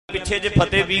पिछे जे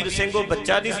फतेहवीर सिंह वो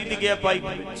बच्चा नहीं सी दिखिया पाइप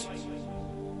विच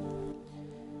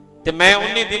ते मैं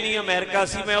उन्नी दिन ही अमेरिका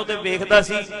सी मैं उहदे वेखदा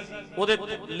सी उहदे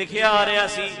लिखिया आ रहा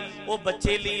सी वो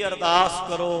बच्चे लई अरदास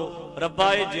करो रब्बा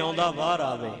ये जिउंदा बाहर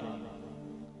आवे।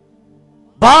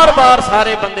 बार बार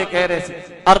सारे बंदे कह रहे थे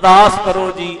अरदास करो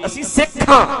जी असी सिख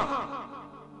हां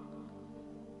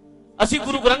असी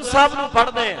गुरु ग्रंथ साहब नूं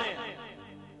पढ़दे हां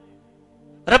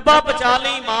रब्बा बचा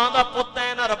ली मां दा पुੱਤ है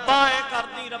ना रब्बा ऐ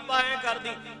करदी रब्बा ऐ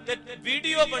करदी ते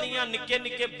वीडियो बणियां निक्के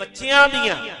निक्के बच्चियां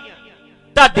दियां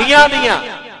ढाडियां दियां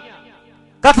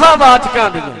कथावाचकां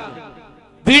दियां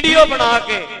वीडियो बना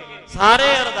के सारे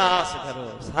अरदास करो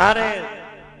सारे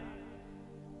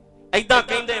ऐदां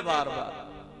कहंदे बार बार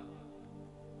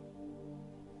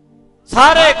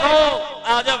सारे कहो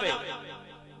आ जावे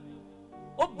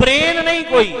वो ब्रेन नहीं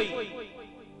कोई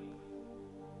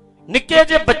निक्के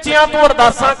जे बच्चियां तो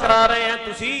अरदासां करा रहे हैं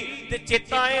तुसी ते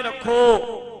चेता ए रखो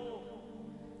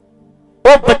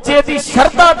वो बच्चे दी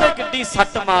शरधा ते किड्डी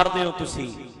सट मारदे हो तुसी।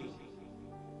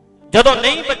 जदों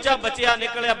नहीं बच्चा बचिया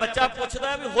निकलिया बच्चा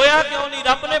पुछदा भी होया क्यों नहीं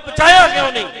रब ने बचाया क्यों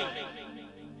नहीं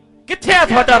कित्थे है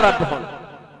तुहाडा रब हुण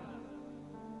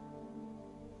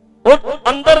वो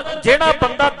अंदर जेड़ा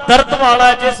बंदा दर्द वाला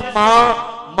है जिस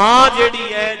मां जेड़ी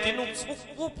है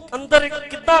जिन्हों अंदर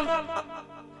कितना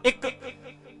एक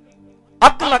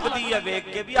अग लगती है वेख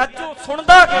के भी अज वो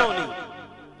सुनता क्यों नहीं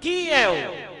की है वो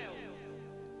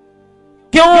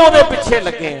क्यों वो पीछे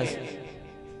लगे हैं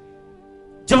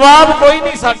जवाब कोई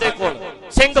नहीं साडे कोल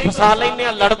सिंह फसा लेने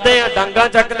लड़ते हैं डांगा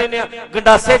चक लेने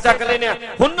गंडासे चक लेने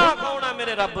हुन्ना कौन है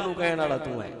मेरे रब नूं कहण वाला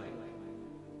तू है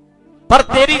पर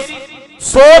तेरी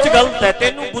सोच गलत है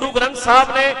तेनू गुरु ग्रंथ साहब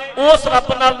ने उस रब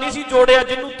नाल नहीं सी जोड़िया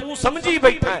जिन्नू तू समझी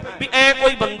बैठा है भी ऐ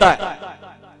कोई बंदा है।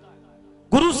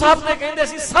 गुरु साहब ने कहंदे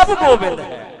सी सब गोबिंद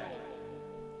है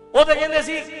वो तो कहंदे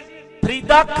सी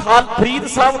फरीदा फरीद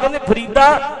साहब कहंदे फरीदा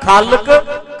खालक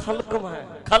खलक मां है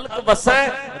खलक वसै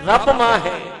रब मां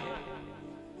है।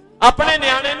 अपने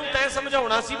न्याणे नूं तैं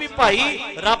समझाउणा सी भी भाई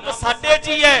रब साडे च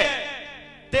ही है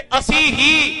ते असी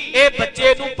ही ये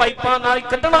बच्चे नूं पाइपां नाल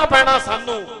कड्ढना पैना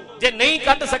सानू जे नहीं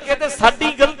कट सके तो साडी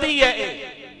गलती है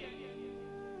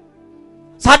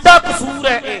साडा कसूर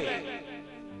है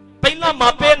पहला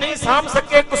मापे नहीं साम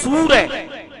सके कसूर है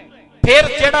फिर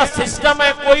जेड़ा सिस्टम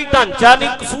है कोई ढांचा नहीं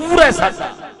कसूर है साडा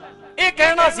ये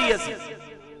कहना सी असी।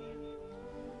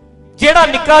 जेड़ा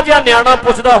निक्का जिहा न्याणा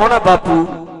पुछदा होना बापू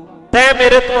तै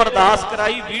मेरे तो अरदास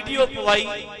कराई वीडियो पवाई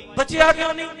बचिया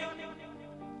क्यों नहीं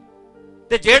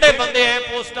ते जेड़े बंदे ऐ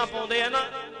पोस्टां पाउंदे है ना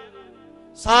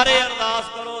सारे अरदास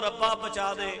करो रब्बा बचा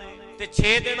दे ते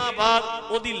 6 दिन बाद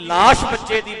ओदी लाश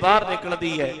बच्चे दी बाहर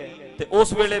निकलदी है ते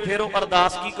उस वेले फिर वो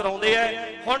अरदास की कराउंदे है।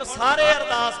 हुण सारे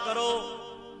अरदास करो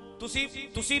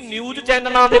तुसी न्यूज़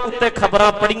चैनलों के उत्ते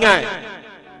खबरां पढ़ियां है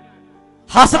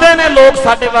हसदे ने लोग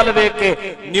साडे वल वेख के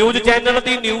न्यूज़ चैनल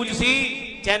दी न्यूज़ सी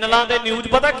चैनलों के न्यूज़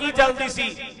पता की चलती सी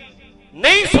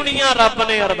नहीं सुनिया रब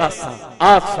ने अरदासां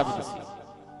आ शब्द सी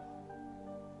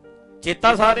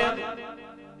चेता सारे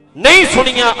नहीं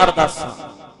सुनिया अरदासां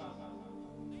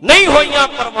नहीं होइयां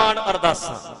प्रमाण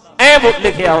अरदासां ऐ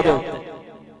लिखिया उहदे उत्ते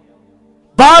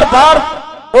बार बार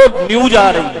वो न्यूज़ आ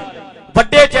रही है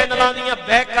बड़े चैनलों दी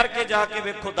बैक करके जाके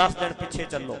वेखो 10 दिन पिछे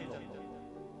चलो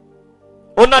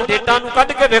उन्हां डेटा नूं कढ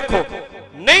के वेखो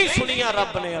नहीं सुनिया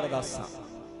रब ने अरदासां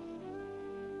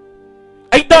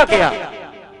ऐदां गया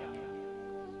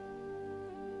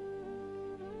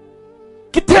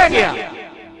कित्थे गया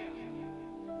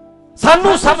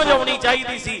सानू समझ आनी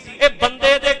चाहिए सी ये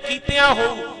बंदे दे कीतियां हो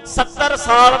 70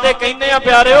 साल दे कहने आ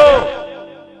प्यारिओ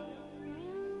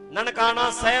ननकाना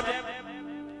साहब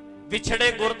विछड़े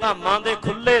गुरधामां दे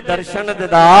खुले दर्शन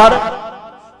दीदार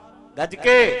गज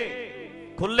के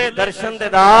खुले दर्शन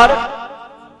दीदार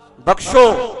बख्शो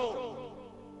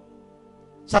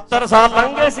 70 साल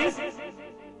लंघ गए सी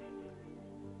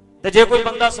ते जे कोई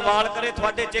बंदा सवाल करे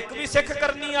तुहाडे च इक भी सिख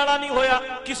करनी वाला नहीं होया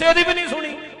किसी दी भी नहीं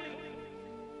सुनी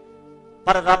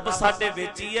पर रब साडे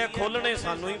विच ही है खोलने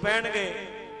सानू ही पैणगे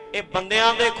ये बंदियां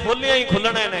दे खोलियां ही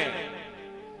खुलने ने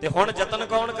ते हुण जतन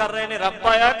कौन कर रहे ने रब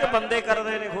आया कि बंदे कर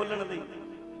रहे ने खोलण दी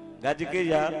गज के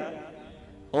यार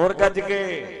होर गज के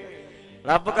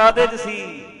रब काहदे च सी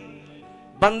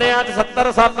बंदियां च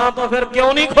 70 सालां तो फिर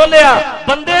क्यों नहीं खोलिया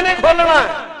बंदे ने खोलना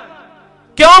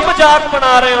क्यों मजाक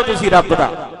बना रहे हो तुसी रब दा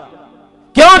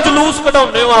क्यों जुलूस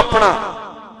कढाउंदे हो अपना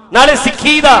नाले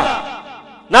सिੱਖੀ दा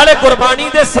नाले गुरबाणी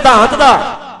दे सिद्धांत दा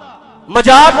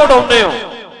मजाक उड़ाउंदे हो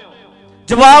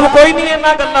जवाब कोई नहीं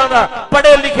इन्हां गल्लां दा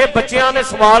पढ़े लिखे बच्चियां ने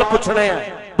सवाल पूछने हैं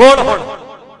बोल हुण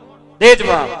दे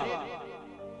जवाब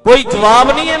कोई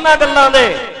जवाब नहीं इन्हां गल्लां दे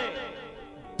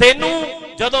तेनू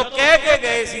जदों कह के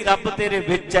गए सी रब तेरे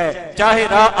विच है चाहे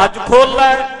राह अज खोल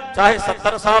लै ਚਾਹੇ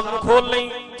 70 ਸਾਲ ਨੂੰ ਖੋਲ ਲਈ,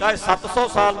 ਚਾਹੇ 700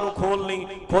 ਸਾਲ ਨੂੰ ਖੋਲ ਲਈ,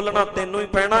 ਖੋਲਣਾ ਤੈਨੂੰ ਹੀ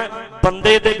ਪੈਣਾ।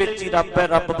 ਬੰਦੇ ਦੇ ਵਿੱਚ ਹੀ ਰੱਬ ਹੈ,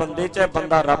 ਰੱਬ ਬੰਦੇ 'ਚ ਹੈ,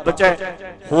 ਬੰਦਾ ਰੱਬ 'ਚ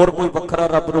ਹੈ, ਹੋਰ ਕੋਈ ਵੱਖਰਾ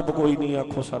ਰੱਬ ਰੁੱਬ ਕੋਈ ਨਹੀਂ।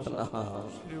 ਆਖੋ ਸਤਿਨਾਮ।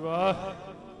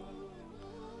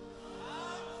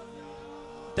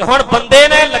 ਤੇ ਹੁਣ ਬੰਦੇ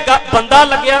ਨੇ ਬੰਦਾ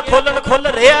ਲੱਗਿਆ ਖੋਲਣ, ਖੁੱਲ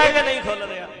ਰਿਹਾ ਕਿ ਨਹੀਂ ਖੁੱਲ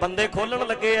ਰਿਹਾ? ਬੰਦੇ ਖੋਲਣ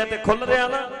ਲੱਗੇ ਆ ਤੇ ਖੁੱਲ ਰਿਹਾ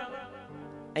ਨਾ,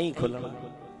 ਐਂ ਖੁੱਲਣਾ।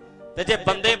 ਤੇ ਜੇ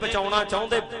ਬੰਦੇ ਬਚਾਉਣਾ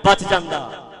ਚਾਹੁੰਦੇ ਬਚ ਜਾਂਦਾ।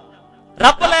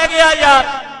 ਰੱਬ ਲੈ ਗਿਆ ਯਾਰ,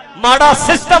 ਮਾੜਾ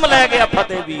ਸਿਸਟਮ ਲੈ ਗਿਆ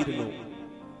ਫਤਿਹ ਵੀਰ ਨੂੰ,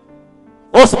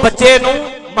 ਉਸ ਬੱਚੇ ਨੂੰ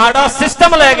ਮਾੜਾ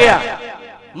ਸਿਸਟਮ ਲੈ ਗਿਆ,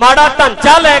 ਮਾੜਾ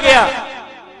ਢਾਂਚਾ ਲੈ ਗਿਆ,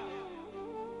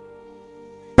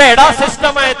 ਭੈੜਾ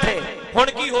ਸਿਸਟਮ ਹੈ ਇੱਥੇ।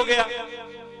 ਹੁਣ ਕੀ ਹੋ ਗਿਆ?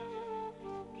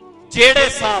 ਜਿਹੜੇ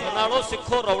ਹਿਸਾਬ ਨਾਲ ਉਹ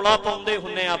ਸਿੱਖੋ ਰੌਲਾ ਪਾਉਂਦੇ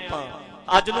ਹੁੰਨੇ ਆਪਾਂ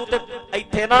ਅੱਜ ਨੂੰ, ਤੇ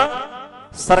ਇੱਥੇ ਨਾ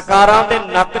ਸਰਕਾਰਾਂ ਦੇ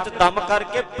ਨੱਕ 'ਚ ਦਮ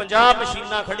ਕਰਕੇ 50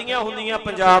 ਮਸ਼ੀਨਾਂ ਖੜੀਆਂ ਹੁੰਦੀਆਂ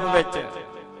ਪੰਜਾਬ ਵਿੱਚ।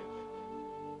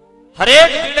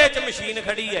 ਹਰੇਕ ਜ਼ਿਲ੍ਹੇ 'ਚ ਮਸ਼ੀਨ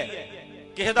ਖੜੀ ਹੈ।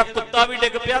 ਕਿਸੇ ਦਾ ਕੁੱਤਾ ਵੀ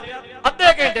ਡਿੱਗ ਪਿਆ,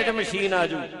 ਅੱਧੇ ਘੰਟੇ 'ਚ ਮਸ਼ੀਨ ਆ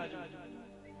ਜੂ।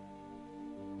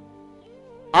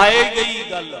 ਆਏ ਗਈ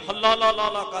ਗੱਲ, ਹੱਲਾ ਲਾ ਲਾ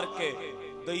ਲਾ ਕਰਕੇ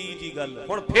ਗਈ ਜੀ ਗੱਲ।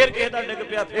 ਹੁਣ ਫੇਰ ਕਿਸੇ ਦਾ ਡਿੱਗ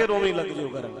ਪਿਆ, ਫੇਰ ਉਵੇਂ ਲੱਗ ਜਾਓ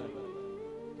ਕਰਨ।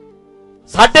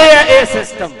 ਸਾਡੇ ਹੈ ਇਹ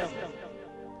ਸਿਸਟਮ।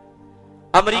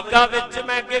 ਅਮਰੀਕਾ ਵਿੱਚ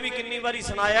ਮੈਂ ਅੱਗੇ ਵੀ ਕਿੰਨੀ ਵਾਰੀ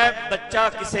ਸੁਣਾਇਆ ਹੈ, ਬੱਚਾ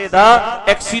ਕਿਸੇ ਦਾ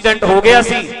ਐਕਸੀਡੈਂਟ ਹੋ ਗਿਆ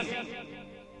ਸੀ,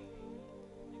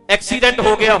 ਐਕਸੀਡੈਂਟ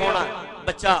ਹੋ ਗਿਆ ਹੋਣਾ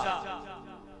ਬੱਚਾ,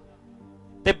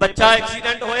 ਤੇ ਬੱਚਾ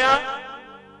ਐਕਸੀਡੈਂਟ ਹੋਇਆ,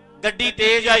 ਗੱਡੀ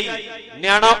ਤੇਜ਼ ਆਈ,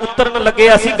 ਨਿਆਣਾ ਉਤਰਨ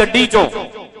ਲੱਗਿਆ ਸੀ ਗੱਡੀ ਚੋਂ,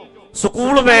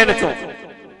 ਸਕੂਲ ਵੈਨ ਚੋਂ,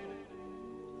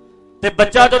 ਤੇ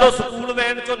ਬੱਚਾ ਜਦੋਂ ਸਕੂਲ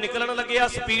ਵੈਨ ਚੋਂ ਨਿਕਲਣ ਲੱਗਿਆ,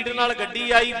 ਸਪੀਡ ਨਾਲ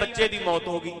ਗੱਡੀ ਆਈ, ਬੱਚੇ ਦੀ ਮੌਤ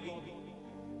ਹੋ ਗਈ।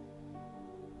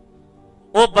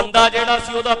 ਉਹ ਬੰਦਾ ਜਿਹੜਾ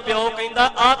ਸੀ, ਉਹਦਾ ਪਿਓ ਕਹਿੰਦਾ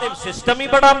ਆਹ ਤੇ ਸਿਸਟਮ ਹੀ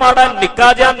ਬੜਾ ਮਾੜਾ,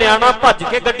 ਨਿੱਕਾ ਜਿਹਾ ਨਿਆਣਾ ਭੱਜ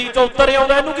ਕੇ ਗੱਡੀ ਚੋਂ ਉਤਰ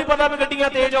ਆਉਂਦਾ, ਇਹਨੂੰ ਕੀ ਪਤਾ ਵੀ ਗੱਡੀਆਂ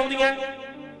ਤੇਜ਼ ਆਉਂਦੀਆਂ।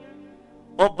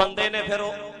 ਉਹ ਬੰਦੇ ਨੇ ਫਿਰ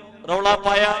ਰੌਲਾ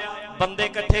ਪਾਇਆ, ਬੰਦੇ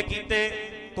ਇਕੱਠੇ ਕੀਤੇ,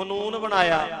 ਕਾਨੂੰਨ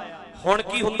ਬਣਾਇਆ। ਹੁਣ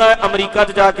ਕੀ ਹੁੰਦਾ ਅਮਰੀਕਾ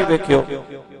 'ਚ ਜਾ ਕੇ ਵੇਖਿਓ,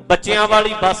 ਬੱਚਿਆਂ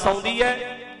ਵਾਲੀ ਬੱਸ ਆਉਂਦੀ ਹੈ,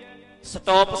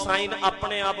 ਸਟਾਪ ਸਾਈਨ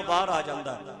ਆਪਣੇ ਆਪ ਬਾਹਰ ਆ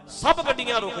ਜਾਂਦਾ, ਸਭ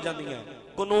ਗੱਡੀਆਂ ਰੁਕ ਜਾਂਦੀਆਂ।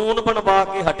 ਕਾਨੂੰਨ ਬਣਵਾ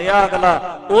ਕੇ ਹਟਿਆ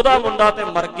ਅਗਲਾ, ਉਹਦਾ ਮੁੰਡਾ ਤੇ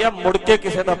ਮਰ ਗਿਆ, ਮੁੜ ਕੇ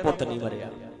ਕਿਸੇ ਦਾ ਪੁੱਤ ਨਹੀਂ ਮਰਿਆ।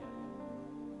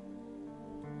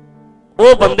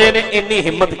 ਉਹ ਬੰਦੇ ਨੇ ਇੰਨੀ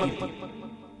ਹਿੰਮਤ ਕੀਤੀ।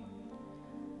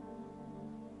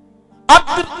 ਅੱਗ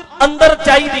ਅੰਦਰ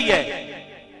ਚਾਹੀਦੀ ਹੈ।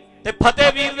 ਤੇ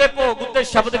ਫਤਿਹ ਵੀਰ ਦੇ ਭੋਗ ਉੱਤੇ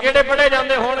ਸ਼ਬਦ ਕਿਹੜੇ ਪੜ੍ਹੇ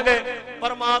ਜਾਂਦੇ ਹੋਣਗੇ?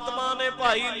 ਪਰਮਾਤਮਾ ਨੇ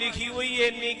ਭਾਈ ਲਿਖੀ ਹੋਈ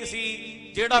ਇੰਨੀ ਕੁ ਸੀ,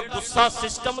 ਜਿਹੜਾ ਗੁੱਸਾ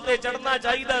ਸਿਸਟਮ ਤੇ ਚੜਨਾ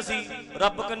ਚਾਹੀਦਾ ਸੀ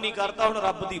ਰੱਬ ਕੰਨੀ ਕਰਤਾ। ਹੁਣ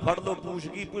ਰੱਬ ਦੀ ਫੜ ਲੋ ਪੂਛ,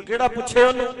 ਕੀ ਕਿਹੜਾ ਪੁੱਛੇ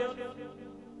ਉਹਨੂੰ?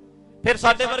 ਫਿਰ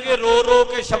ਸਾਡੇ ਵਰਗੇ ਰੋ ਰੋ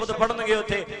ਕੇ ਸ਼ਬਦ ਪੜਨਗੇ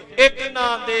ਉੱਥੇ, ਇੱਕ ਨਾ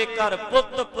ਦੇ ਘਰ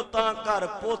ਪੁੱਤ, ਪੁੱਤਾਂ ਘਰ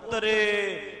ਪੋਤਰੇ,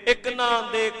 ਇੱਕ ਨਾ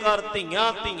ਦੇ ਘਰ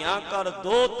ਧੀਆਂ, ਧੀਆਂ ਘਰ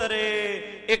ਦੋਤਰੇ,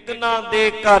 ਇੱਕ ਨਾ ਦੇ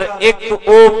ਘਰ ਇੱਕ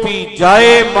ਉਹ ਪੀ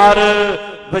ਜਾਏ ਮਰ,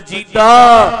 ਵਜੀਦਾ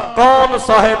ਕੌਣ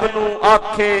ਸਾਹਿਬ ਨੂੰ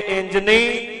ਆਖੇ ਇੰਜ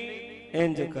ਨਹੀਂ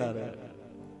ਇੰਜ ਕਰ।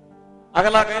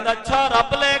 ਅਗਲਾ ਕਹਿੰਦਾ ਅੱਛਾ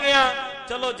ਰੱਬ ਲੈ ਗਿਆ,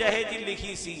 ਚਲੋ ਜਿਹੇ ਜੀ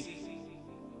ਲਿਖੀ ਸੀ।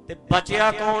 ਤੇ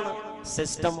ਬਚਿਆ ਕੌਣ?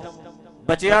 ਸਿਸਟਮ।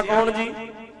 ਬਚਿਆ ਕੌਣ ਜੀ?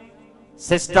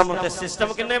 ਸਿਸਟਮ। ਤੇ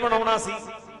ਸਿਸਟਮ ਕਿੰਨੇ ਬਣਾਉਣਾ ਸੀ?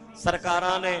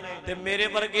 ਸਰਕਾਰਾਂ ਨੇ। ਤੇ ਮੇਰੇ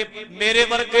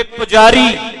ਵਰਗੇ ਪੁਜਾਰੀ,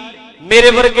 ਮੇਰੇ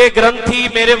ਵਰਗੇ ਗ੍ਰੰਥੀ,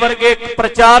 ਮੇਰੇ ਵਰਗੇ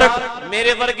ਪ੍ਰਚਾਰਕ,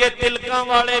 ਮੇਰੇ ਵਰਗੇ ਤਿਲਕਾਂ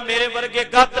ਵਾਲੇ, ਮੇਰੇ ਵਰਗੇ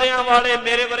ਗਾਤਰਿਆਂ ਵਾਲੇ,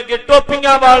 ਮੇਰੇ ਵਰਗੇ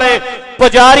ਟੋਪੀਆਂ ਵਾਲੇ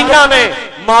ਪੁਜਾਰੀਆਂ ਨੇ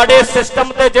ਮਾੜੇ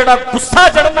ਸਿਸਟਮ ਤੇ ਜਿਹੜਾ ਗੁੱਸਾ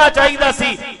ਚੜਨਾ ਚਾਹੀਦਾ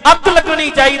ਸੀ, ਅੱਗ ਲੱਗਣੀ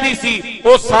ਚਾਹੀਦੀ ਸੀ,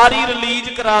 ਉਹ ਸਾਰੀ ਰਿਲੀਜ਼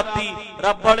ਕਰਾਤੀ,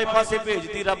 ਰੱਬ ਵਾਲੇ ਪਾਸੇ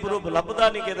ਭੇਜਦੀ। ਰੱਬ ਨੂੰ ਲੱਭਦਾ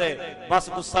ਨਹੀਂ ਕਿਤੇ, ਬਸ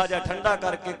ਗੁੱਸਾ ਜਿਹਾ ਠੰਡਾ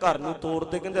ਕਰਕੇ ਘਰ ਨੂੰ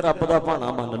ਤੋਰਦੇ, ਕਹਿੰਦੇ ਰੱਬ ਦਾ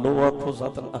ਭਾਣਾ ਮੰਨ ਲਓ। ਆਖੋ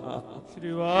ਸਤਿਨਾਮ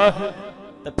ਸ੍ਰੀ ਵਾਹਿਗੁਰੂ।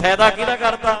 ਤੇ ਫਾਇਦਾ ਕਿਹਦਾ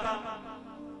ਕਰਤਾ?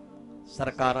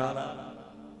 ਸਰਕਾਰਾਂ ਦਾ।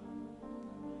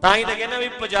 ਤਾਂ ਹੀ ਤਾਂ ਕਹਿੰਦੇ ਵੀ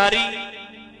ਪੁਜਾਰੀ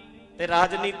ਤੇ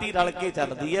ਰਾਜਨੀਤੀ ਰਲ ਕੇ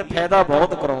ਚੱਲਦੀ ਹੈ, ਫਾਇਦਾ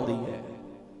ਬਹੁਤ ਕਰਾਉਂਦੀ ਹੈ।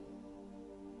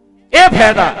 ਇਹ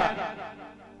ਫਾਇਦਾ,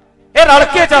 ਇਹ ਰਲ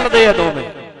ਕੇ ਚੱਲਦੇ ਆ ਦੋਵੇਂ,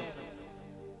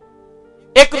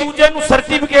 ਇੱਕ ਦੂਜੇ ਨੂੰ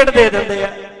ਸਰਟੀਫਿਕੇਟ ਦੇ ਦਿੰਦੇ ਆ।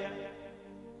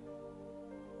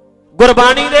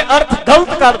 ਗੁਰਬਾਣੀ ਦੇ ਅਰਥ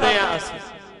ਗਲਤ ਕਰਦੇ ਆ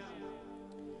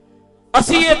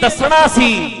ਅਸੀਂ ਇਹ ਦੱਸਣਾ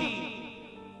ਸੀ,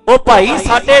 ਉਹ ਭਾਈ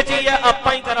ਸਾਡੇ ਚ ਹੀ ਆ,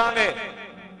 ਆਪਾਂ ਹੀ ਕਰਾਂਗੇ,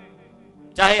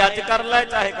 ਚਾਹੇ ਅੱਜ ਕਰ ਲੈ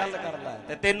ਚਾਹੇ ਕੱਲ ਕਰ ਲੈ।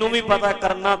 ਤੇ ਤੈਨੂੰ ਵੀ ਪਤਾ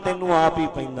ਕਰਨਾ ਤੈਨੂੰ ਆਪ ਹੀ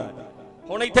ਪੈਂਦਾ।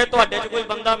 ਹੁਣ ਇੱਥੇ ਤੁਹਾਡੇ ਚ ਕੋਈ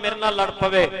ਬੰਦਾ ਮੇਰੇ ਨਾਲ ਲੜ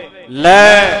ਪਵੇ,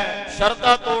 ਲੈ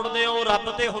ਸ਼ਰਤਾਂ ਤੋੜਦੇ ਹੋ, ਰੱਬ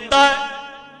ਤੇ ਹੁੰਦਾ ਹੈ,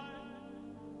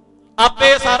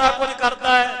 ਆਪੇ ਸਾਰਾ ਕੁਝ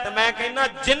ਕਰਦਾ ਹੈ। ਤੇ ਮੈਂ ਕਹਿੰਦਾ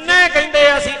ਜਿੰਨੇ ਕਹਿੰਦੇ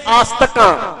ਅਸੀਂ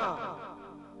ਆਸਤਕਾਂ,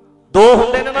 ਦੋ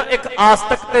ਹੁੰਦੇ ਨੇ ਨਾ, ਇੱਕ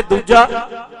ਆਸਤਕ ਤੇ ਦੂਜਾ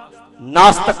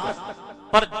ਨਾਸਤਕ।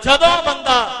 ਪਰ ਜਦੋਂ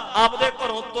ਬੰਦਾ ਆਪਦੇ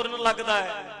ਘਰੋਂ ਤੁਰਨ ਲੱਗਦਾ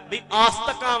ਹੈ ਵੀ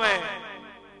ਆਸਤਕਾਂ ਮੈਂ,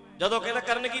 ਜਦੋਂ ਕਹਿੰਦਾ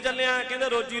ਕਰਨ ਕੀ ਚੱਲਿਆ, ਕਹਿੰਦੇ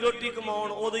ਰੋਜੀ ਰੋਟੀ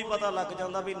ਕਮਾਉਣ, ਉਦੋਂ ਹੀ ਪਤਾ ਲੱਗ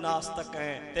ਜਾਂਦਾ ਵੀ ਨਾਸਤਕ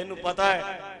ਹੈ। ਤੈਨੂੰ ਪਤਾ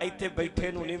ਹੈ ਇੱਥੇ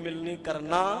ਬੈਠੇ ਨੂੰ ਨਹੀਂ ਮਿਲਣੀ,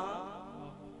 ਕਰਨਾ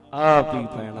ਆਪ ਹੀ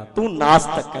ਪੈਣਾ, ਤੂੰ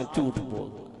ਨਾਸਤਕ ਹੈ, ਝੂਠ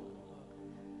ਬੋਲਦਾ।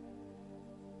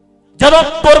 ਜਦੋਂ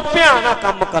ਤੁਰ ਪਿਆ ਨਾ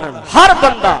ਕੰਮ ਕਰਨ, ਹਰ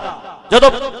ਬੰਦਾ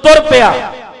ਜਦੋਂ ਤੁਰ ਪਿਆ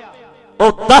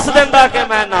ਉਹ ਦੱਸ ਦਿੰਦਾ ਕਿ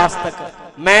ਮੈਂ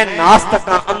ਨਾਸਤਕ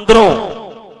ਹਾਂ ਅੰਦਰੋਂ।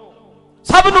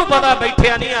 ਸਭ ਨੂੰ ਪਤਾ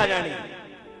ਬੈਠਿਆ ਨਹੀਂ ਆ ਜਾਣੀ,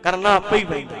 ਕਰਨਾ ਆਪੇ ਹੀ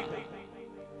ਪੈਂਦਾ।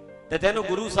 ਤੇ ਤੈਨੂੰ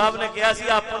ਗੁਰੂ ਸਾਹਿਬ ਨੇ ਕਿਹਾ ਸੀ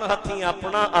ਆਪਣ ਹੱਥੀਂ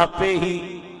ਆਪਣਾ ਆਪੇ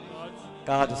ਹੀ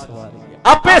ਕਾਜ ਸਵਾਰੀ,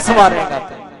 ਆਪੇ ਸਵਾਰੇਗਾ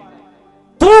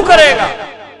ਤੂੰ ਕਰੇਗਾ।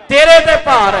 ਤੇਰੇ ਤੇ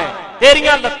ਭਾਰ ਹੈ,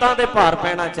 ਤੇਰੀਆਂ ਲੱਤਾਂ ਤੇ ਭਾਰ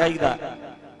ਪੈਣਾ ਚਾਹੀਦਾ।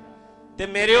 ਤੇ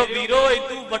ਮੇਰਿਓ ਵੀਰੋ,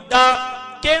 ਇਦੋਂ ਵੱਡਾ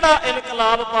ਕਿਹੜਾ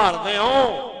ਇਨਕਲਾਬ ਭਾਲਦੇ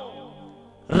ਹੋ?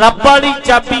 ਰੱਬ ਵਾਲੀ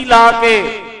ਚਾਬੀ ਲਾ ਕੇ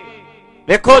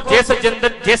ਵੇਖੋ,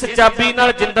 ਜਿਸ ਚਾਬੀ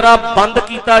ਨਾਲ ਜਿੰਦਰਾ ਬੰਦ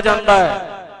ਕੀਤਾ ਜਾਂਦਾ ਹੈ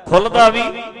ਖੁੱਲਦਾ ਵੀ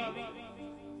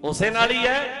ਉਸੇ ਨਾਲ ਹੀ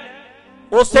ਹੈ।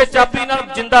 ਉਸੇ ਚਾਬੀ ਨਾਲ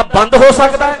ਜਿੰਦਾ ਬੰਦ ਹੋ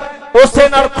ਸਕਦਾ ਹੈ, ਉਸੇ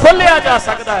ਨਾਲ ਖੋਲਿਆ ਜਾ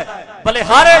ਸਕਦਾ ਹੈ।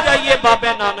 ਬਲਿਹਾਰੇ ਜਾਈਏ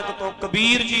ਬਾਬੇ ਨਾਨਕ ਤੋਂ,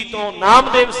 ਕਬੀਰ ਜੀ ਤੋਂ,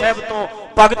 ਨਾਮਦੇਵ ਸਾਹਿਬ ਤੋਂ,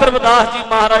 ਭਗਤ ਰਵਿਦਾਸ ਜੀ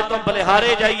ਮਹਾਰਾਜ ਤੋਂ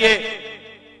ਬਲਿਹਾਰੇ ਜਾਈਏ।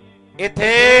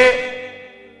 ਇੱਥੇ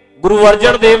ਗੁਰੂ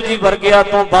ਅਰਜਨ ਦੇਵ ਜੀ ਵਰਗਿਆਂ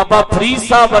ਤੋਂ, ਬਾਬਾ ਫਰੀਦ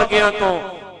ਸਾਹਿਬ ਵਰਗਿਆਂ ਤੋਂ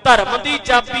ਧਰਮ ਦੀ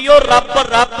ਚਾਬੀ ਉਹ ਰੱਬ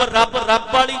ਰੱਬ ਰੱਬ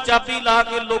ਰੱਬ ਵਾਲੀ ਚਾਬੀ ਲਾ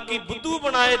ਕੇ ਲੋਕੀ ਬੁੱਧੂ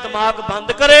ਬਣਾਏ, ਦਿਮਾਗ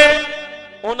ਬੰਦ ਕਰੇ।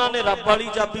 ਉਹਨਾਂ ਨੇ ਰੱਬ ਵਾਲੀ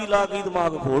ਚਾਬੀ ਲਾ ਕੇ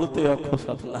ਦਿਮਾਗ ਖੋਲਤੇ। ਆਖੋ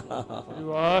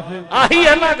ਸਤਿਨਾਮ। ਆਹੀ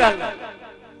ਹੈ ਨਾ ਗੱਲ,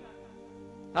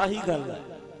 ਆਹੀ ਗੱਲ ਹੈ,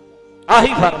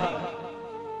 ਆਹੀ ਫਰਕ।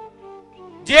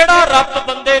 ਜਿਹੜਾ ਰੱਬ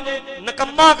ਬੰਦੇ ਨੂੰ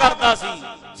ਨਿਕੰਮਾ ਕਰਦਾ ਸੀ,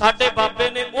 ਸਾਡੇ ਬਾਬੇ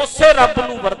ਨੇ ਉਸੇ ਰੱਬ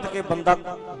ਨੂੰ ਵਰਤ ਕੇ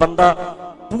ਬੰਦਾ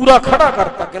ਪੂਰਾ ਖੜਾ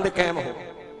ਕਰਤਾ। ਕਹਿੰਦੇ ਕਾਇਮ ਹੋ।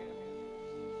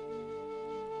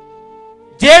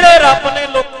 ਜਿਹੜੇ ਰੱਬ ਨੇ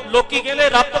ਲੋਕੀ ਕਹਿੰਦੇ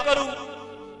ਰੱਬ ਕਰੂ,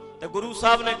 ਤੇ ਗੁਰੂ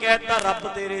ਸਾਹਿਬ ਨੇ ਕਹਿ ਦਿੱਤਾ ਰੱਬ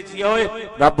ਤੇਰੇ ਚ ਹੀ। ਓਏ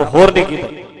ਰੱਬ ਹੋਰ ਨਹੀਂ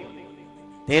ਕਿਤੇ,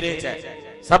 ਤੇਰੇ ਚ ਹੈ।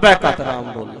 ਸਭੈ ਕਤ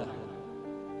ਰਾਮ ਬੋਲਿਆ।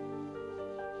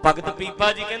 ਭਗਤ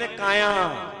ਪੀਪਾ ਜੀ ਕਹਿੰਦੇ ਕਾਇਆ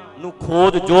ਨੂੰ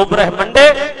ਖੋਜ ਜੋ ਬ੍ਰਹਮੰਡੇ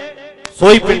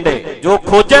ਸੋਈ ਪਿੰਡੇ, ਜੋ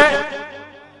ਖੋਜੈ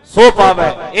ਸੋ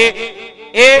ਪਾਵੈ।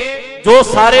 ਇਹ ਜੋ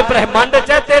ਸਾਰੇ ਬ੍ਰਹਮੰਡ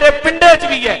ਚ ਹੈ ਤੇਰੇ ਪਿੰਡੇ ਚ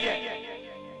ਵੀ ਹੈ,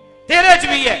 ਤੇਰੇ ਚ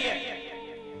ਵੀ ਹੈ।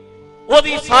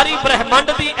 ਉਹਦੀ ਸਾਰੀ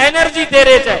ਬ੍ਰਹਮੰਡ ਦੀ ਐਨਰਜੀ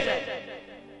ਤੇਰੇ ਚ ਹੈ।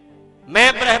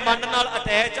 ਮੈਂ ਬ੍ਰਹਮੰਡ ਨਾਲ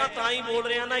ਅਟੈਚ ਆ, ਤਾਂ ਹੀ ਬੋਲ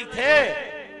ਰਿਹਾ ਨਾ। ਇੱਥੇ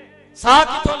ਸਾਹ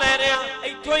ਕਿੱਥੋਂ ਲੈ ਰਿਹਾ?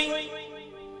 ਇੱਥੋਂ ਹੀ।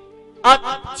 ਆ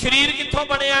ਸਰੀਰ ਕਿੱਥੋਂ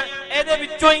ਬਣਿਆ? ਇਹਦੇ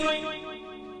ਵਿੱਚੋਂ ਹੀ।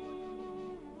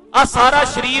 ਆ ਸਾਰਾ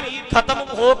ਸਰੀਰ ਖਤਮ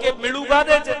ਹੋ ਕੇ ਮਿਲੂਗਾ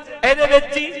ਇਹਦੇ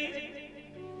ਵਿੱਚ ਹੀ।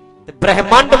 ਤੇ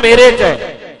ਬ੍ਰਹਮੰਡ ਮੇਰੇ ਚ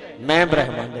ਹੈ, ਮੈਂ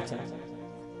ਬ੍ਰਹਮੰਡ ਚ,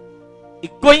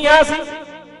 ਇੱਕੋ ਹੀ ਆ ਸੀ।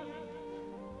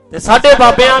 ਤੇ ਸਾਡੇ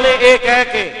ਬਾਬਿਆਂ ਨੇ ਇਹ ਕਹਿ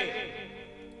ਕੇ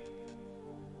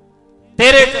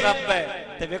ਤੇਰੇ ਚ ਰੱਬ ਹੈ,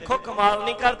 ਤੇ ਵੇਖੋ ਕਮਾਲ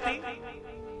ਨਹੀਂ ਕਰਤੀ।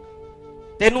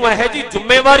 ਤੈਨੂੰ ਇਹੋ ਜੀ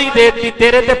ਜ਼ਿੰਮੇਵਾਰੀ ਦੇ ਦਿੱਤੀ,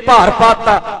 ਤੇਰੇ ਤੇ ਭਾਰ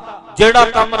ਪਾਤਾ। ਜਿਹੜਾ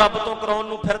ਕੰਮ ਰੱਬ ਤੋਂ ਕਰਾਉਣ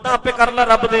ਨੂੰ ਫਿਰਦਾ ਆਪੇ ਕਰ ਲੈ,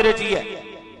 ਰੱਬ ਤੇਰੇ ਚ ਹੀ ਹੈ।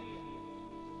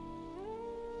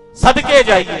 ਸਦਕੇ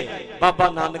ਜਾਈਏ ਬਾਬਾ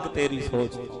ਨਾਨਕ ਤੇਰੀ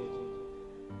ਸੋਚ।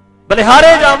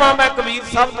 ਬਲਿਹਾਰੇ ਜਾਵਾਂ ਮੈਂ ਕਬੀਰ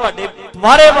ਸਾਹਿਬ ਤੁਹਾਡੇ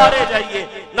ਵਾਰੇ ਜਾਈਏ।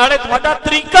 ਨਾਲੇ ਤੁਹਾਡਾ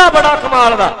ਤਰੀਕਾ ਬੜਾ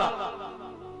ਕਮਾਲ ਦਾ,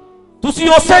 ਤੁਸੀਂ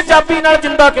ਉਸੇ ਚਾਬੀ ਨਾਲ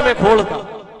ਜਿੰਦਾ ਕਿਵੇਂ ਖੋਲਦਾ।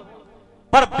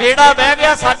 ਪਰ ਬੇੜਾ ਬਹਿ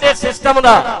ਗਿਆ ਸਾਡੇ ਸਿਸਟਮ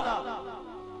ਦਾ।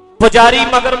 ਪੁਜਾਰੀ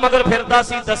ਮਗਰ ਫਿਰਦਾ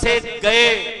ਸੀ, ਦਸੇ ਗਏ,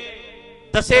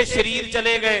 ਦਸੇ ਸਰੀਰ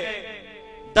ਚਲੇ ਗਏ।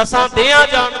 ਦਸਾਂ ਦੇਹਾਂ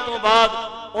ਜਾਣ ਤੋਂ ਬਾਅਦ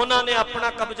ਉਹਨਾਂ ਨੇ ਆਪਣਾ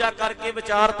ਕਬਜ਼ਾ ਕਰਕੇ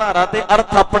ਵਿਚਾਰਧਾਰਾ ਤੇ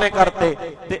ਅਰਥ ਆਪਣੇ ਕਰਤੇ।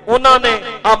 ਤੇ ਉਹਨਾਂ ਨੇ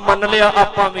ਆ ਮੰਨ ਲਿਆ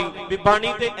ਆਪਾਂ ਵੀ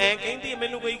ਬਾਣੀ ਤੇ ਐ ਕਹਿੰਦੀ।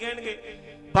 ਮੈਨੂੰ ਕੋਈ ਕਹਿਣਗੇ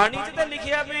ਬਾਣੀ 'ਚ ਤਾਂ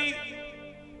ਲਿਖਿਆ ਵੀ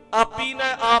ਆਪੀ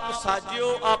ਨੇ ਆਪ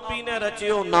ਸਾਜਿਓ, ਆਪੀ ਨੇ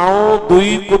ਰਚਿਓ, ਨਾਉ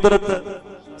ਦੁਈ ਕੁਦਰਤ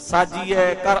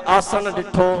ਸਾਜੀਐ, ਕਰ ਆਸਣ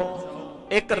ਡਿਠੋ।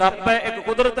 ਇੱਕ ਰੱਬ ਹੈ, ਇੱਕ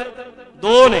ਕੁਦਰਤ ਹੈ,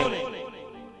 ਦੋ ਨੇ।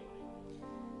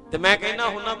 ਤੇ ਮੈਂ ਕਹਿੰਦਾ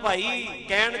ਹੁੰਨਾ ਭਾਈ,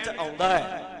 ਕਹਿਣ 'ਚ ਆਉਂਦਾ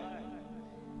ਹੈ,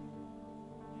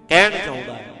 ਕਹਿਣ 'ਚ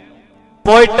ਆਉਂਦਾ ਹੈ।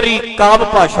 ਪੋਇਟਰੀ ਕਾਵ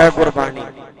ਭਾਸ਼ਾ ਹੈ ਗੁਰਬਾਣੀ।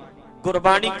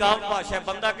 ਗੁਰਬਾਣੀ ਕਾਵ ਭਾਸ਼ਾ।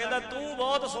 ਬੰਦਾ ਕਹਿੰਦਾ ਤੂੰ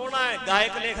ਬਹੁਤ ਸੋਹਣਾ ਹੈ,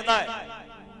 ਗਾਇਕ ਲਿਖਦਾ ਹੈ।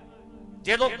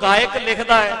 ਜਦੋਂ ਗਾਇਕ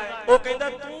ਲਿਖਦਾ ਹੈ ਉਹ ਕਹਿੰਦਾ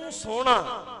ਤੂੰ ਸੋਹਣਾ,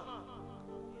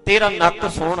 ਤੇਰਾ ਨੱਕ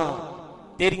ਸੋਹਣਾ,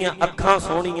 ਤੇਰੀਆਂ ਅੱਖਾਂ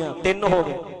ਸੋਹਣੀਆਂ, 3 ਹੋ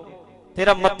ਗਏ।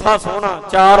 ਤੇਰਾ ਮੱਥਾ ਸੋਹਣਾ,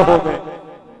 4 ਹੋ ਗਏ।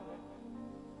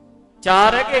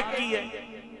 4 ਹੈ ਕਿ 1 ਹੀ ਹੈ?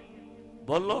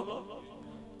 ਬੋਲੋ।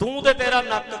 ਤੂੰ ਤੇ ਤੇਰਾ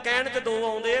ਨੱਕ ਕਹਿਣ 'ਚ 2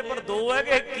 ਆਉਂਦੇ ਆ, ਪਰ 2 ਹੈ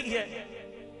ਕਿ 1 ਹੀ ਹੈ?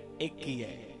 1 ਹੀ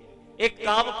ਹੈ। ਇਹ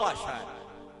ਕਾਵ ਭਾਸ਼ਾ ਹੈ,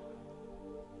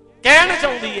 ਕਹਿਣ 'ਚ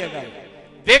ਆਉਂਦੀ ਹੈ ਗੱਲ।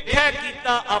 ਵੇਖਿਆ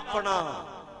ਕੀਤਾ ਆਪਣਾ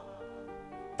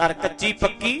ਧਰ ਕੱਚੀ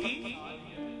ਪੱਕੀ।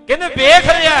 ਕਹਿੰਦੇ ਵੇਖ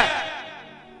ਰਿਹਾ,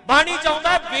 ਬਾਣੀ 'ਚ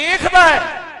ਆਉਂਦਾ ਵੇਖਦਾ ਹੈ,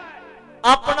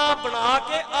 ਆਪਣਾ ਬਣਾ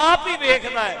ਕੇ ਆਪ ਹੀ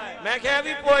ਵੇਖਦਾ ਹੈ। ਮੈਂ ਕਿਹਾ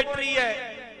ਵੀ ਪੋਇਟਰੀ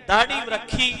ਹੈ। ਦਾੜੀ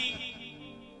ਰੱਖੀ,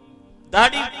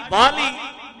 ਦਾੜੀ ਬਾਹਲੀ,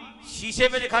 ਸ਼ੀਸ਼ੇ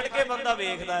ਵਿੱਚ ਖੜ ਕੇ ਬੰਦਾ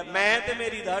ਵੇਖਦਾ ਹੈ। ਮੈਂ ਤੇ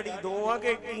ਮੇਰੀ ਦਾੜੀ 2 ਆ ਕਿ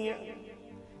 1 ਹੀ ਆ?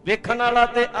 ਵੇਖਣ ਵਾਲਾ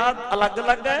ਤੇ ਆ ਅਲੱਗ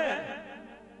ਅਲੱਗ ਹੈ,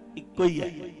 ਇੱਕੋ ਹੀ ਹੈ।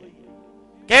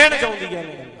 ਕਹਿਣ ਚਾਹੁੰਦੀ ਹੈ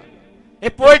ਇਹ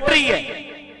ਪੋਇਟਰੀ ਹੈ।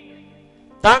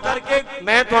 ਤਾਂ ਕਰਕੇ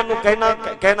ਮੈਂ ਤੁਹਾਨੂੰ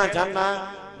ਕਹਿਣਾ ਚਾਹੁੰਦਾ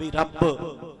ਵੀ ਰੱਬ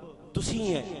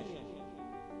ਤੁਸੀਂ ਹੈ।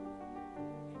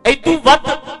 ਇਦੋਂ ਵੱਧ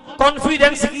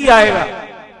ਕੌਨਫੀਡੈਂਸ ਕੀ ਆਏਗਾ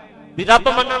ਵੀ ਰੱਬ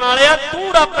ਮੰਨਣ ਵਾਲਿਆ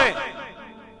ਤੂੰ ਰੱਬ ਹੈ,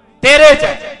 ਤੇਰੇ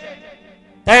ਚ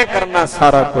ਤੈਅ ਕਰਨਾ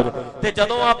ਸਾਰਾ ਕੁਝ। ਤੇ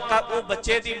ਜਦੋਂ ਉਹ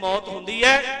ਬੱਚੇ ਦੀ ਮੌਤ ਹੁੰਦੀ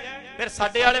ਹੈ, ਫਿਰ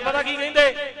ਸਾਡੇ ਵਾਲੇ ਪਤਾ ਕੀ ਕਹਿੰਦੇ,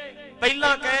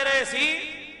 ਪਹਿਲਾਂ ਕਹਿ ਰਹੇ ਸੀ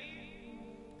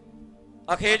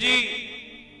ਅਖੇ ਜੀ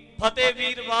ਫਤਿਹ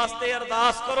ਵੀਰ ਵਾਸਤੇ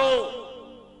ਅਰਦਾਸ ਕਰੋ,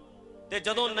 ਤੇ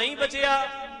ਜਦੋਂ ਨਹੀਂ ਬਚਿਆ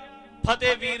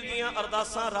ਫਤਿਹ ਵੀਰ ਦੀਆਂ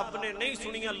ਅਰਦਾਸਾਂ ਰੱਬ ਨੇ ਨਹੀਂ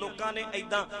ਸੁਣੀਆਂ, ਲੋਕਾਂ ਨੇ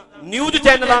ਏਦਾਂ ਨਿਊਜ਼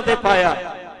ਚੈਨਲਾਂ ਤੇ ਪਾਇਆ।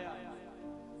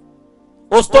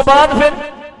 ਉਸ ਤੋਂ ਬਾਅਦ ਫਿਰ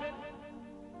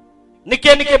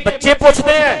ਨਿੱਕੇ ਨਿੱਕੇ ਬੱਚੇ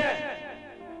ਪੁੱਛਦੇ ਐ,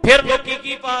 ਫਿਰ ਲੋਕੀ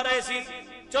ਕੀ ਪਾ ਰਹੇ ਸੀ,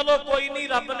 ਚਲੋ ਕੋਈ ਨਹੀਂ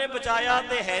ਰੱਬ ਨੇ ਬਚਾਇਆ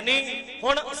ਤੇ ਹੈ ਨਹੀਂ,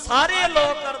 ਹੁਣ ਸਾਰੇ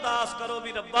ਲੋਕ ਅਰਦਾਸ ਕਰੋ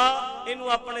ਵੀ ਰੱਬਾ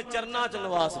ਇਹਨੂੰ ਆਪਣੇ ਚਰਨਾਂ 'ਚ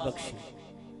ਨਿਵਾਸ ਬਖਸ਼ੀ।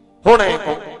 ਹੁਣ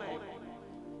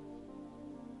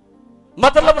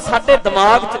ਮਤਲਬ ਸਾਡੇ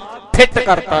ਦਿਮਾਗ 'ਚ ਫਿੱਟ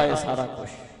ਕਰਤਾ ਹੈ ਸਾਰਾ ਕੁਝ,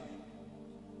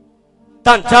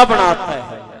 ਢਾਂਚਾ ਬਣਾਤਾ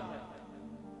ਹੈ।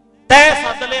 ਤੈਂ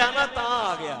ਸੱਦ ਲਿਆ ਨਾ ਤਾਂ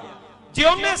ਆ ਗਿਆ, ਜੇ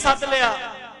ਉਹਨੇ ਸੱਦ ਲਿਆ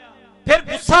ਫਿਰ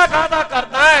ਗੁੱਸਾ ਕਾਹਦਾ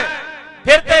ਕਰਦਾ ਹੈ?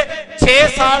 ਫਿਰ ਤੇ 6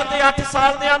 ਸਾਲ ਦੇ 8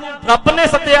 ਸਾਲ ਦਿਆਂ ਨੂੰ ਰੱਬ ਨੇ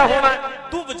ਸੱਦਿਆ ਹੋਣਾ,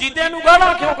 ਤੂੰ ਵਜੀਦਿਆਂ ਨੂੰ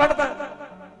ਗਾਲਾਂ ਕਿਉਂ ਕੱਢਦਾ?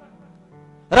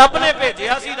 ਰੱਬ ਨੇ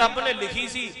ਭੇਜਿਆ ਸੀ, ਰੱਬ ਨੇ ਲਿਖੀ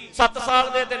ਸੀ 7 ਸਾਲ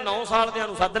ਦੇ ਤੇ 9 ਸਾਲ ਦਿਆਂ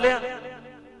ਨੂੰ ਸੱਦ ਲਿਆ।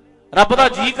 ਰੱਬ ਦਾ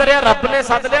ਜੀ ਕਰਿਆ, ਰੱਬ ਨੇ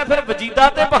ਸੱਦ ਲਿਆ, ਫਿਰ ਵਜੀਦਾ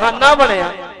ਤੇ ਬਹਾਨਾ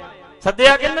ਬਣਿਆ।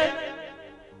 ਸੱਦਿਆ ਕਿਹਨੇ?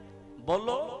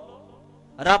 ਬੋਲੋ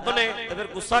ਰੱਬ ਨੇ। ਤੇ ਫਿਰ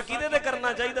ਗੁੱਸਾ ਕਿਹਦੇ ਤੇ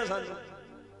ਕਰਨਾ ਚਾਹੀਦਾ ਸਾਨੂੰ?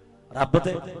 ਰੱਬ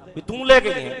ਤੇ, ਵੀ ਤੂੰ ਲੈ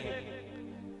ਕੇ ਗਿਆ।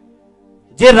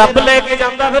 ਜੇ ਰੱਬ ਲੈ ਕੇ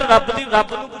ਜਾਂਦਾ ਫਿਰ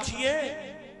ਰੱਬ ਨੂੰ ਪੁੱਛੀਏ,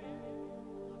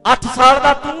 8 ਸਾਲ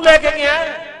ਦਾ ਤੂੰ ਲੈ ਕੇ ਗਿਆ,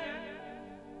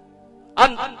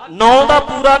 9 ਦਾ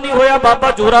ਪੂਰਾ ਨਹੀਂ ਹੋਇਆ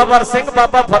ਬਾਬਾ ਜੋਰਾਵਰ ਸਿੰਘ,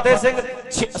 ਬਾਬਾ ਫਤਿਹ ਸਿੰਘ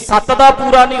 7 ਦਾ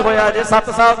ਪੂਰਾ ਨਹੀਂ ਹੋਇਆ, ਜੇ 7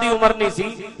 ਸਾਲ ਦੀ ਉਮਰ ਨਹੀਂ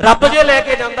ਸੀ। ਰੱਬ ਜੇ ਲੈ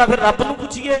ਕੇ ਜਾਂਦਾ ਫਿਰ ਰੱਬ ਨੂੰ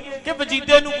ਪੁੱਛੀਏ ਕਿ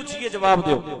ਵਜੀਦੇ ਨੂੰ ਪੁੱਛੀਏ? ਜਵਾਬ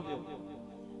ਦਿਓ,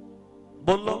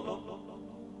 ਬੋਲੋ।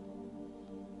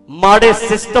 ਮਾੜੇ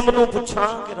ਸਿਸਟਮ ਨੂੰ ਪੁੱਛਾਂ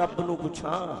ਕਿ ਰੱਬ ਨੂੰ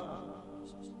ਪੁੱਛਾਂ?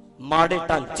 ਮਾੜੇ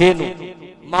ਢਾਂਚੇ ਨੂੰ,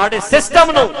 ਮਾੜੇ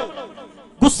ਸਿਸਟਮ ਨੂੰ।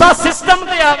 ਗੁੱਸਾ ਸਿਸਟਮ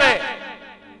ਤੇ ਆਵੇ,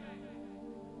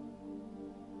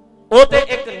 ਉਹ ਤੇ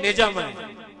ਇੱਕ ਨਿਯਮ ਹੈ,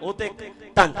 ਉਹ ਤੇ ਇੱਕ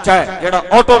ਢਾਂਚਾ ਹੈ ਜਿਹੜਾ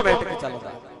ਆਟੋਮੈਟਿਕ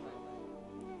ਚੱਲਦਾ।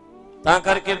 ਤਾਂ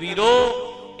ਕਰਕੇ ਵੀਰੋ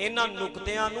ਇਹਨਾਂ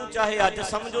ਨੁਕਤਿਆਂ ਨੂੰ ਚਾਹੇ ਅੱਜ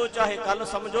ਸਮਝੋ ਚਾਹੇ ਕੱਲ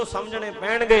ਸਮਝੋ, ਸਮਝਣੇ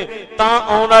ਪੈਣਗੇ ਤਾਂ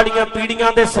ਆਉਣ ਵਾਲੀਆਂ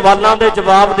ਪੀੜ੍ਹੀਆਂ ਦੇ ਸਵਾਲਾਂ ਦੇ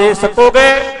ਜਵਾਬ ਦੇ ਸਕੋਗੇ।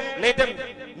 ਨਹੀਂ ਤੇ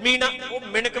ਉਹ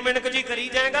ਮਿਣਕ ਜੀ ਕਰੀ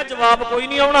ਜਾਏਗਾ, ਜਵਾਬ ਕੋਈ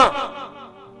ਨਹੀਂ ਆਉਣਾ।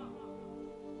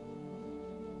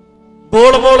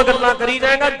 ਗੋਲ ਗੱਲਾਂ ਕਰੀ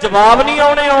ਜਾਏਗਾ, ਜਵਾਬ ਨਹੀਂ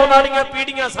ਆਉਣੇ ਆਉਣ ਵਾਲੀਆਂ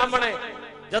ਪੀੜ੍ਹੀਆਂ ਸਾਹਮਣੇ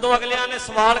ਜਦੋਂ ਅਗਲਿਆਂ ਨੇ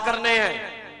ਸਵਾਲ ਕਰਨੇ ਆ।